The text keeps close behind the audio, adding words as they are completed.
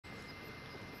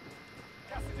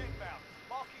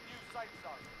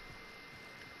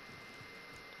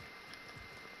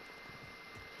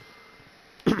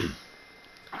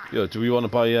Yo, do we want to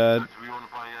buy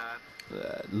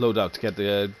loadout to get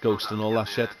the ghost and all that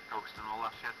shit?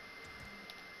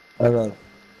 I don't know.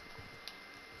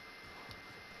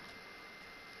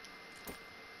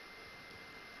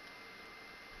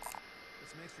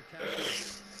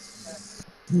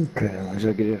 Okay, I was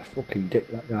gonna give you a fucking dick,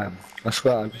 that guy. I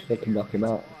swear, I just fucking knock him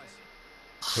out.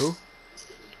 Who?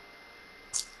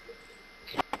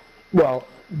 Well,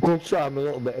 good say I'm a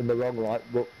little bit in the wrong light,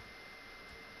 but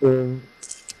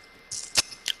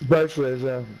basically there's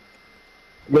a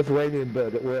Lithuanian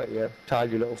bird at work, yeah,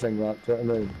 tiny little thing like, do you know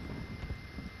what I mean?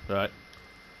 Right.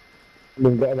 I've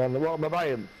been getting on the, what am I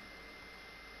buying?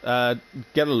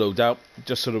 Get a loadout,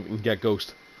 just so that we can get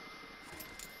ghost.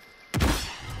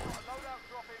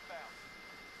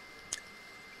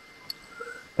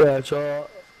 Yeah, so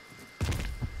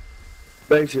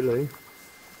basically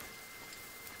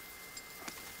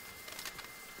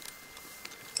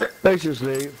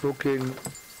fucking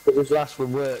it was last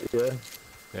from work, yeah.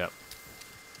 Yeah.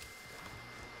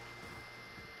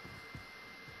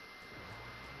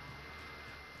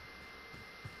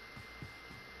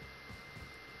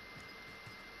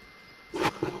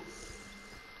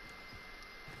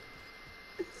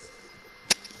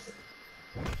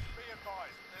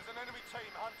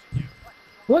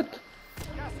 What?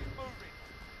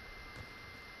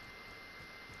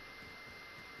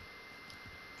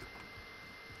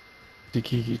 C'est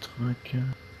qui traque?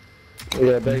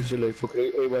 Yeah, basically,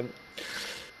 fucking,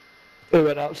 he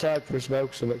went outside for a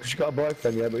smoke or something, because she's got a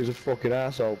boyfriend, yeah, but he's a fucking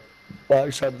arsehole. Like I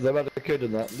said, they've had a kid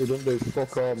and that, they don't do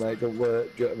fuck all, mate, don't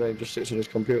work, do you know what I mean, just sits on his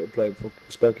computer playing fucking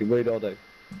smoking weed all day.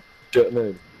 Do you know what I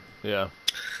mean? Yeah.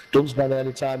 Don't spend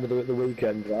any time with her at the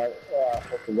weekend, right? Ah,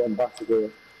 fucking getting back to do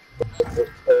it.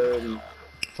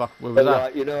 Fuck, where was that?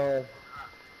 Like, you know,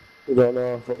 I don't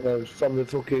know, fuck knows, from the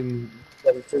fucking,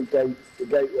 from the two gates, the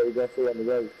gate where you go through on the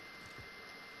road.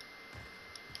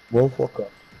 Well, fuck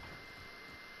off.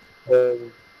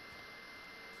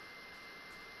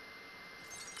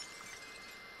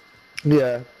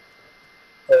 Yeah.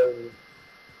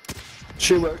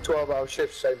 She works 12-hour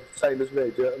shifts, same as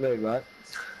me, do you know what I mean, right?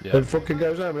 Yeah. And fucking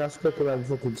goes home and has to cook her own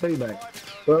fucking tea, mate.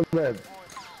 You know what I mean?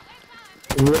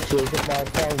 And literally put my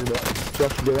pound in it, she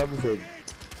has to do everything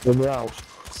in the house.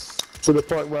 To the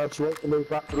point where she wants to move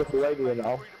back to Lithuania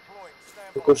now,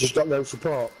 because she's got no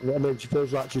support, you know what I mean? She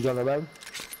feels like she's on her own.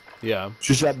 Yeah.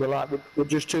 She said we're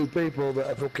just two people that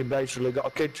have fucking basically got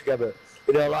a kid together.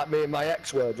 You know, like me and my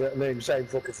ex were, do you know what I mean? Same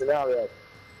fucking scenario.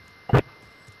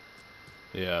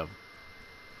 Yeah.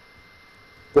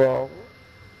 Well,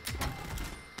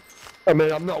 I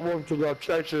mean, I'm not one to go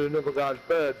chasing another guy's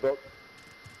bird, but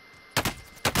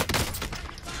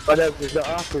I know she's not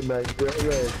happy, mate, do you know what I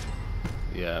mean?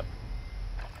 Yeah.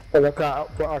 And I can't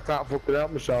fucking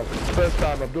help myself. First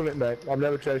time I've done it, mate. I've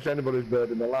never chased anybody's bird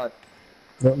in my life.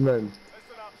 You know what I mean?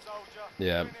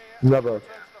 Yeah. Never.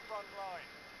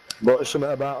 But there's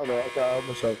something about it, I can't help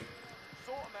myself.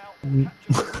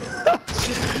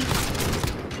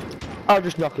 I'll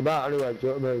just knock him out anyway, do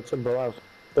you know what I mean? Simple as.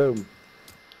 Boom.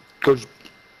 Because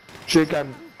she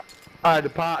can. I had a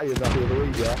party and that the other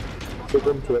week, yeah? To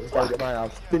come to it and stayed at my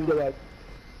house. I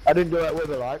didn't do it with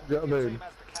her, like, do you know what I mean?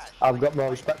 I've got more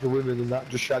respect for women than that,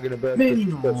 just shagging a bird. Mais Do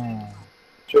non!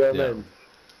 you know what I mean?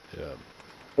 Yeah.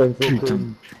 And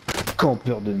Putain,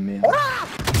 campeur de merde.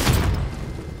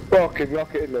 Fucking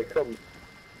rocketing me, come.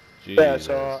 Jesus. Yeah,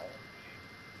 so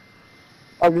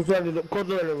I just ended up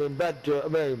cuddling her in bed, do you know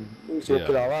what I mean? It's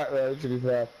looking alright there, to be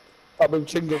fair. I've been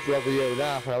single for over a year and a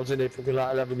half, and I was in a fucking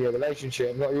like 11-year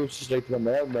relationship. I'm not used to sleeping on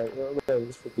my own, mate, you know what I mean?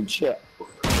 It's fucking shit.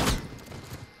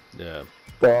 Yeah.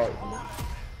 But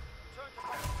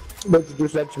she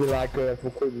just said to me like,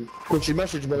 fucking, because she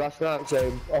messaged me last night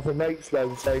saying, off a mate's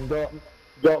phone, saying,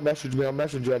 don't message me on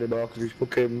Messenger anymore,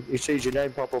 because he sees your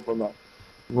name pop up on that.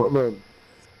 You know what I mean?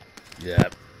 Yeah.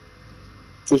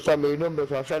 She sent me a number,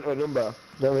 so I sent her a number.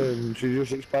 You know what I mean? She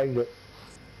just explained it.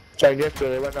 Saying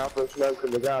yesterday they went out for a smoke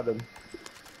in the garden.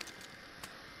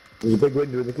 There's a big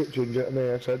window in the kitchen, do you know what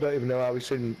I mean? So I don't even know how he's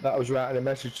seen that. I was writing a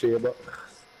message to you, but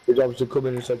he's obviously come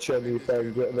in and said, show me your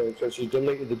phone, do you know what I mean? So she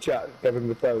deleted the chat, gave him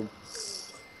the phone.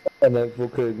 And then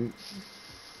fucking,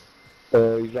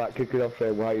 he's like kicking off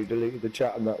saying, why you deleted the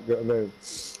chat and that, do you know what I mean?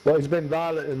 But he's been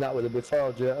violent in that with her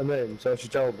before, do you know what I mean? So she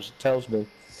tells me.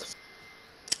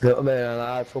 Do you know what I mean?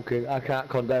 And I can't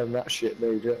condone that shit,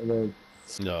 me, do you know what I mean?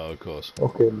 No, of course.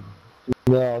 Fucking,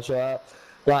 no, so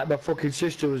like my fucking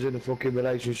sister was in a fucking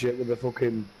relationship with a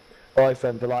fucking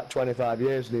boyfriend for like 25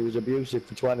 years and he was abusive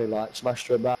for 20, like smashed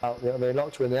her about, you know what I mean?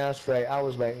 Locked her in the house for 8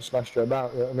 hours, mate, and smashed her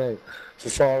about, you know what I mean? For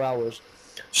 4 hours.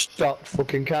 Stopped,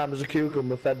 fucking calm as a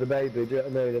cucumber, fed the baby, do you know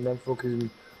what I mean? And then fucking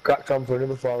cracked on for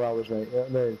another 4 hours, mate, you know what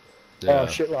I mean? Yeah. Oh,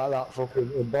 shit like that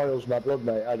fucking, it boils my blood,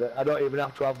 mate. I don't even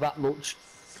have to have that much,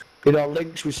 you know,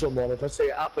 links with someone. If I see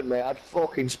it happen, mate, I'd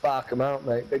fucking spark them out,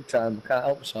 mate, big time. Can't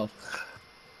help myself.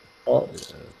 Oh.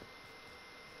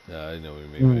 Yeah, I know what you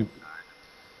mean, mate.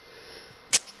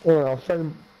 Well,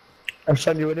 I'll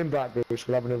send you an invite, Bruce.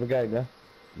 We'll have another game, yeah?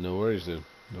 No worries, dude.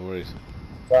 No worries.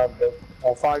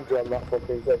 I'll find you on that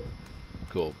fucking thing.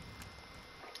 Cool.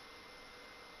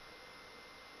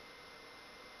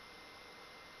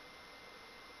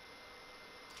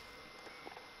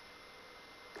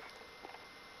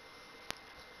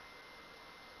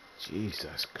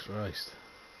 Jesus Christ.